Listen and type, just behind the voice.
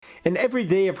In every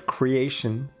day of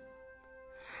creation,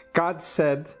 God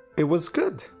said it was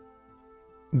good.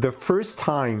 The first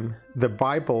time the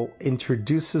Bible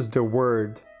introduces the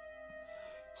word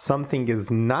something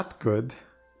is not good,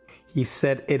 he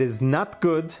said it is not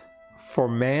good for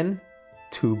man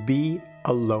to be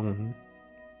alone.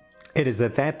 It is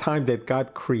at that time that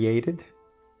God created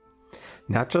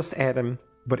not just Adam,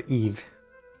 but Eve.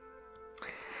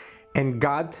 And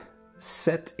God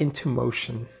set into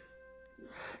motion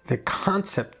the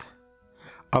concept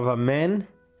of a man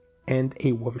and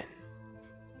a woman.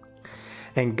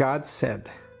 And God said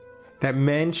that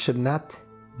man should not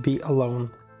be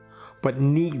alone, but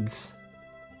needs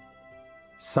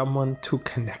someone to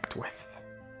connect with.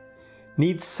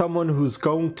 Needs someone who's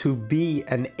going to be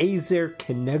an Ezer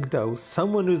Kenegdo,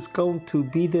 someone who's going to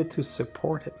be there to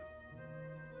support him.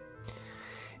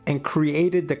 And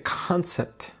created the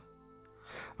concept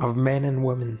of man and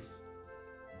woman.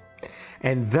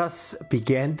 And thus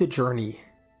began the journey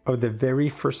of the very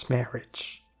first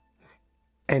marriage.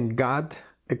 And God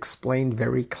explained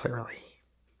very clearly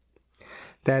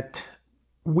that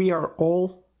we are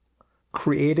all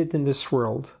created in this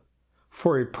world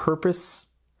for a purpose,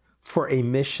 for a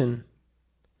mission.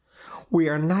 We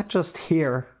are not just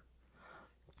here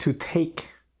to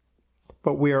take,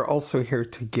 but we are also here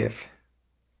to give.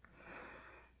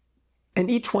 And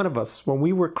each one of us, when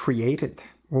we were created,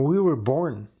 when we were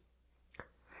born,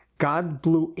 God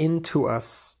blew into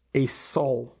us a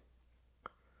soul.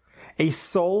 A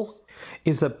soul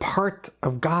is a part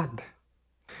of God.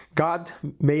 God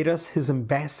made us his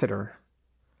ambassador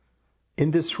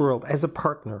in this world as a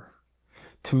partner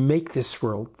to make this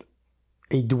world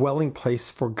a dwelling place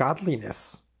for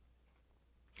godliness.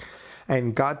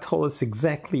 And God told us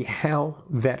exactly how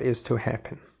that is to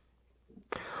happen.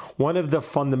 One of the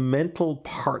fundamental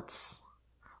parts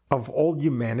of all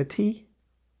humanity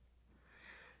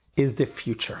is the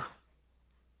future.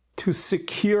 To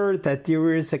secure that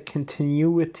there is a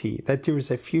continuity, that there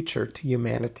is a future to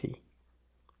humanity.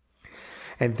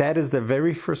 And that is the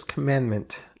very first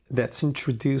commandment that's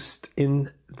introduced in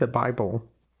the Bible,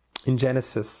 in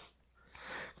Genesis.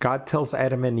 God tells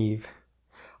Adam and Eve,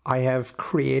 I have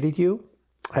created you,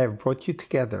 I have brought you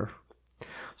together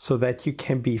so that you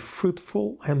can be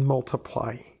fruitful and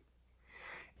multiply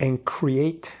and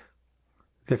create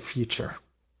the future.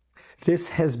 This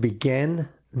has began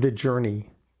the journey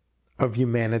of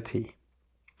humanity.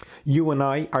 You and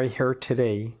I are here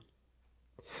today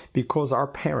because our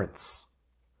parents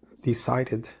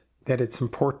decided that it's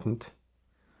important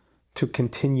to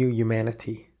continue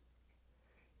humanity.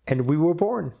 And we were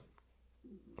born.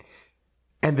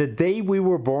 And the day we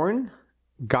were born,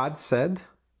 God said,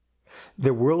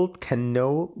 the world can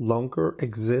no longer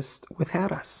exist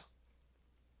without us.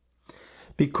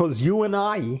 Because you and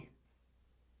I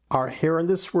are here in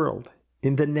this world,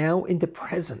 in the now, in the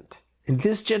present, in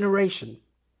this generation,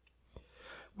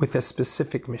 with a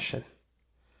specific mission.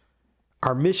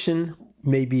 Our mission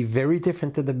may be very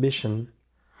different than the mission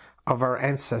of our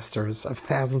ancestors of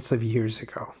thousands of years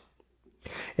ago.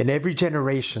 In every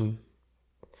generation,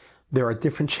 there are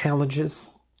different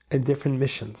challenges and different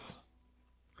missions.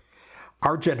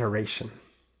 Our generation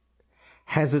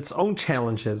has its own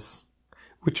challenges,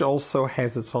 which also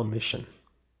has its own mission.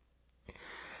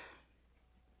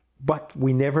 But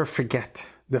we never forget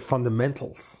the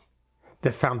fundamentals.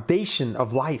 The foundation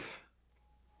of life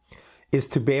is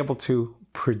to be able to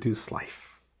produce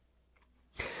life.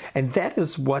 And that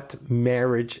is what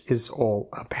marriage is all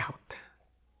about.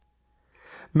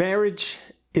 Marriage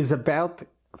is about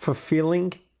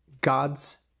fulfilling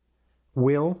God's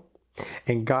will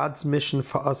and God's mission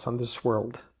for us on this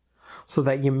world so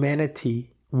that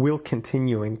humanity will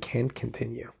continue and can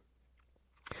continue.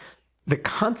 The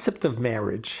concept of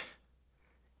marriage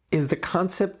is the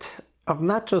concept of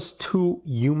not just two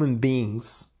human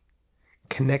beings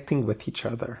connecting with each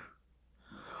other,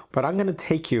 but I'm going to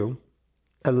take you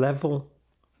a level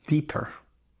deeper.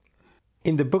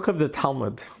 In the book of the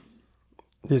Talmud,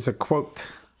 there's a quote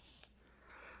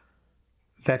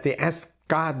that they ask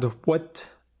God, what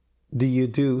do you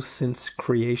do since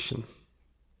creation?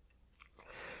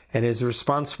 And his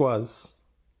response was,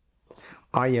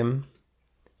 I am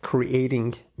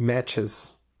creating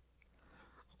matches,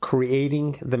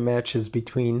 creating the matches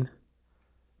between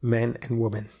men and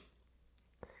women,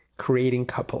 creating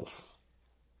couples.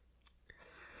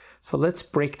 So let's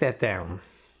break that down.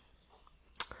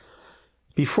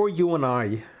 Before you and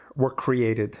I were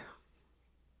created,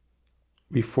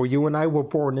 before you and I were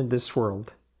born in this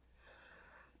world,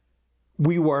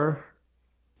 we were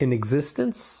in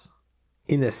existence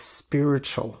in a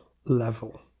spiritual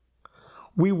level.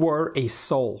 We were a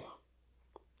soul.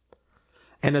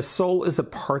 And a soul is a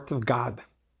part of God.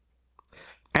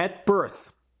 At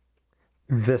birth,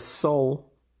 the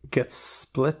soul gets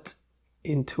split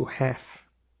into half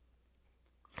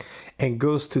and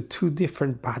goes to two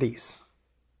different bodies.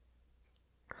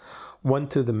 One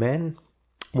to the man,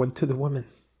 one to the woman.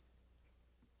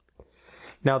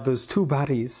 Now, those two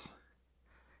bodies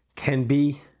can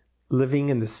be living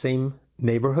in the same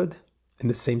neighborhood, in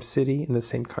the same city, in the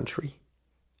same country.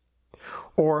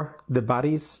 Or the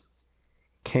bodies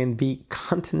can be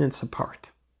continents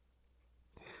apart.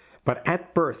 But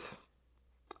at birth,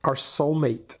 our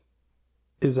soulmate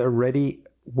is already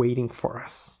waiting for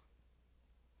us.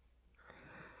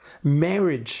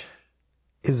 Marriage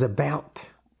is about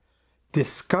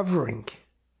discovering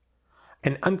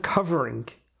and uncovering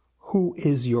who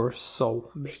is your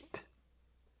soulmate.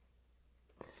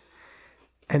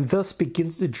 And thus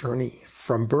begins the journey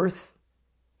from birth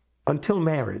until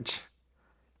marriage,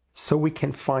 so we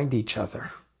can find each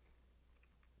other.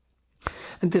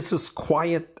 And this is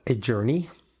quite a journey.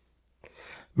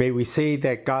 May we say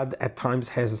that God at times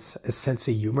has a sense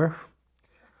of humor.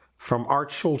 From our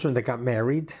children that got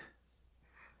married,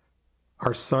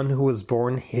 our son who was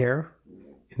born here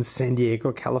in San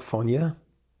Diego, California,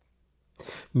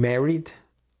 married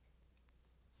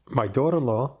my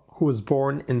daughter-in-law who was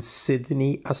born in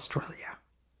Sydney, Australia.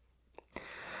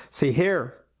 See,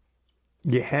 here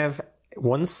you have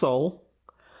one soul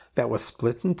that was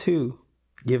split in two,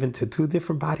 given to two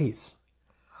different bodies.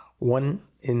 One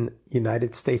in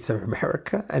United States of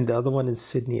America and the other one in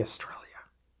Sydney, Australia.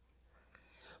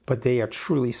 But they are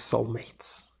truly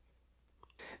soulmates.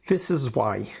 This is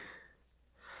why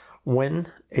when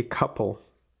a couple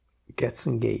gets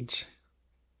engaged,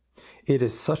 it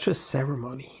is such a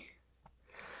ceremony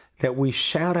that we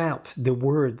shout out the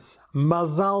words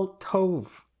Mazal Tov.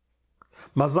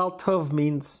 Mazal Tov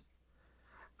means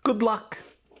good luck.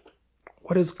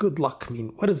 What does good luck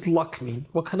mean? What does luck mean?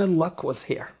 What kind of luck was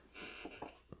here?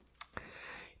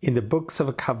 In the books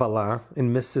of Kabbalah,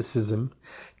 in mysticism,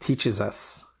 teaches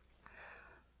us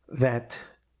that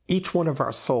each one of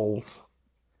our souls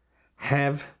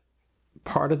have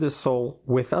part of the soul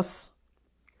with us,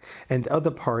 and the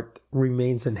other part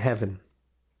remains in heaven.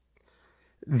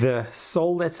 The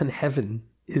soul that's in heaven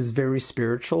is very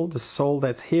spiritual. The soul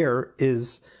that's here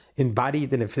is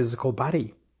embodied in a physical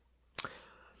body.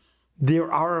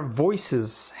 There are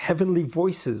voices, heavenly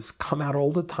voices, come out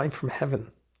all the time from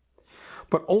heaven.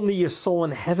 But only your soul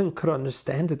in heaven could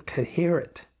understand it, could hear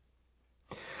it.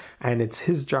 And it's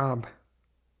his job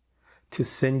to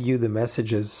send you the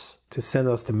messages, to send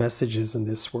us the messages in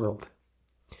this world.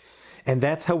 And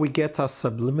that's how we get our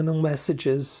subliminal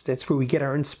messages. That's where we get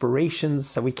our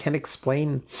inspirations that we can't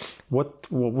explain.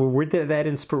 Where did that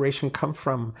inspiration come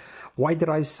from? Why did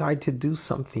I decide to do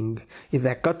something?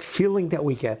 That gut feeling that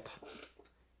we get,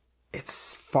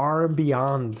 it's far and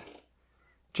beyond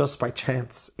just by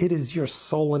chance. It is your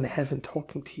soul in heaven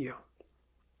talking to you.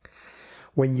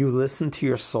 When you listen to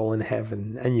your soul in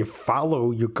heaven and you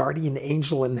follow your guardian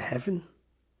angel in heaven,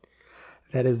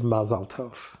 that is Mazal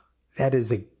Tov. That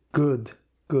is a good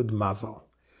Mazal.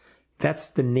 That's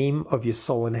the name of your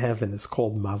soul in heaven. It's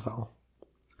called Mazal.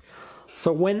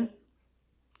 So when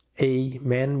a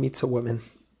man meets a woman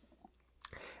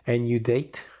and you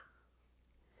date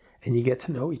and you get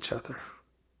to know each other,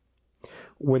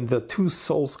 when the two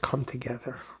souls come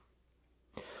together,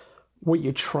 what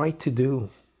you try to do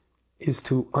is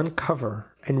to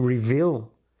uncover and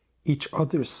reveal each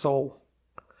other's soul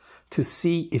to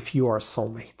see if you are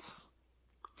soulmates.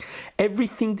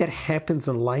 Everything that happens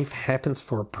in life happens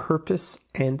for a purpose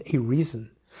and a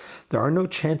reason. There are no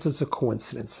chances of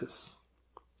coincidences.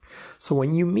 So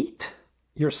when you meet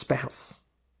your spouse,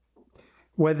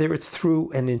 whether it's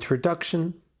through an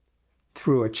introduction,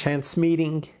 through a chance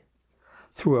meeting,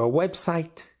 through a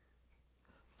website,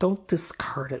 don't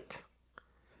discard it.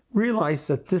 Realize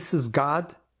that this is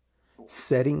God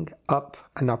setting up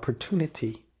an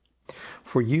opportunity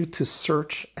for you to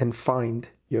search and find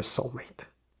your soulmate.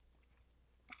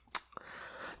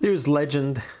 There's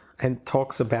legend and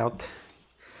talks about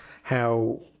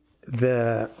how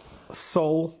the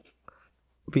soul,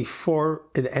 before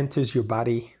it enters your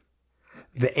body,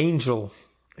 the angel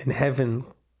in heaven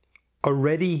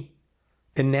already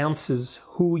announces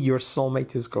who your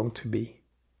soulmate is going to be.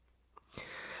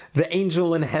 The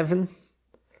angel in heaven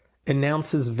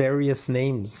announces various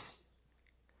names,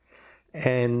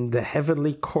 and the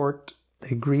heavenly court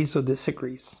agrees or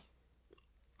disagrees.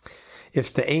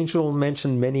 If the angel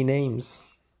mentioned many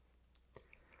names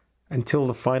until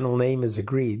the final name is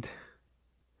agreed,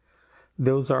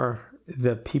 those are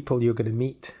the people you're going to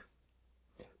meet,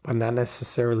 but not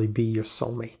necessarily be your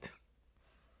soulmate.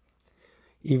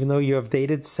 Even though you have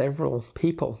dated several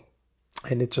people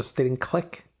and it just didn't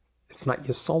click. It's not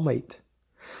your soulmate.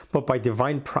 But by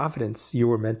divine providence, you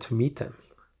were meant to meet them.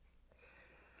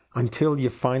 Until you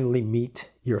finally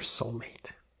meet your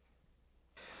soulmate.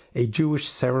 A Jewish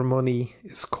ceremony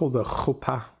is called a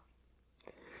chuppah.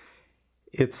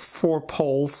 It's 4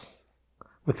 poles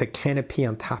with a canopy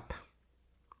on top.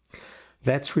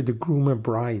 That's where the groom and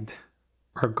bride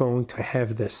are going to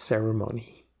have their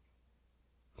ceremony.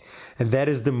 And that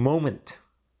is the moment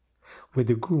where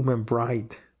the groom and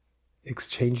bride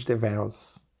exchange their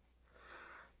vows.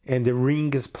 And the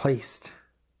ring is placed,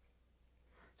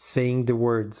 saying the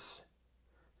words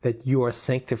that you are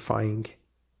sanctifying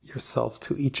yourself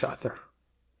to each other.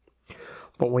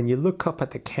 But when you look up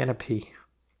at the canopy,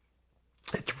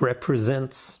 it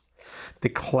represents the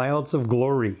clouds of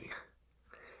glory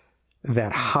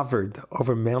that hovered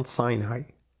over Mount Sinai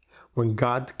when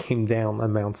God came down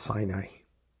on Mount Sinai.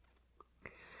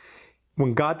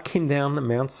 When God came down on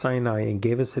Mount Sinai and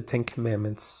gave us the 10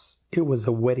 Commandments, it was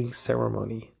a wedding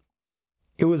ceremony.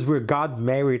 It was where God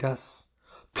married us,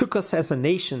 took us as a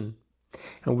nation,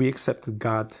 and we accepted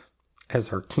God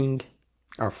as our King,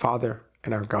 our Father,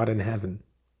 and our God in heaven.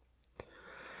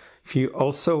 If you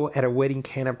also, at a wedding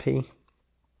canopy,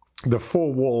 the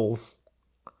 4 walls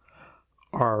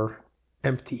are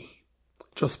empty,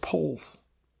 just poles.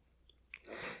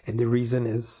 And the reason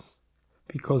is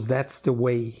because that's the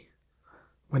way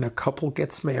when a couple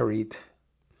gets married,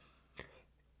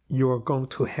 you're going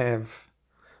to have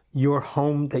your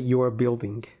home that you are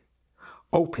building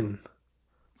open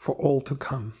for all to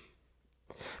come.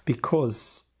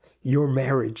 Because your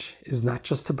marriage is not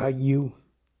just about you.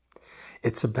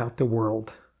 It's about the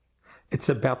world. It's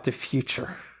about the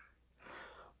future.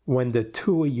 When the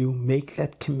 2 of you make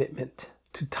that commitment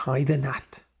to tie the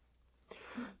knot,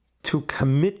 to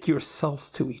commit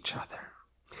yourselves to each other,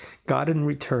 God in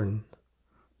return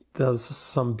does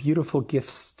some beautiful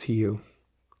gifts to you.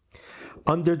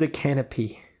 Under the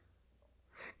canopy,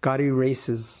 God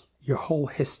erases your whole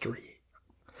history.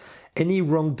 Any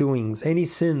wrongdoings, any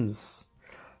sins,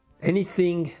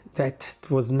 anything that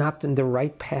was not in the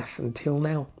right path until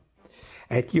now.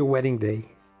 At your wedding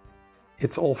day,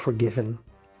 it's all forgiven.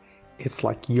 It's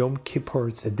like Yom Kippur,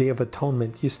 it's the Day of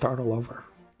Atonement. You start all over.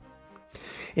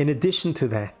 In addition to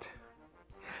that,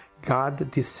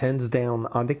 God descends down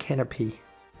on the canopy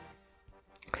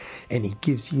and He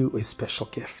gives you a special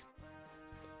gift.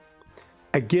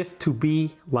 A gift to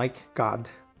be like God.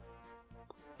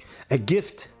 A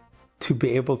gift to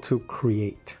be able to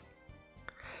create.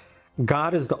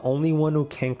 God is the only one who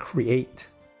can create.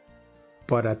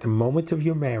 But at the moment of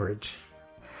your marriage,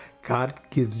 God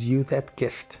gives you that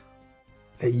gift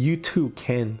that you too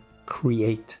can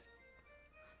create.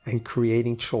 And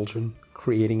creating children,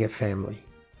 creating a family.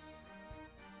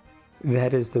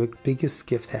 That is the biggest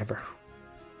gift ever.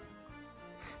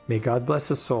 May God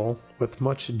bless us all with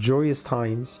much joyous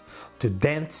times to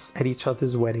dance at each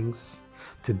other's weddings,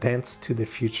 to dance to the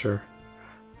future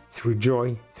through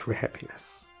joy, through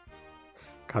happiness.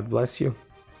 God bless you.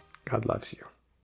 God loves you.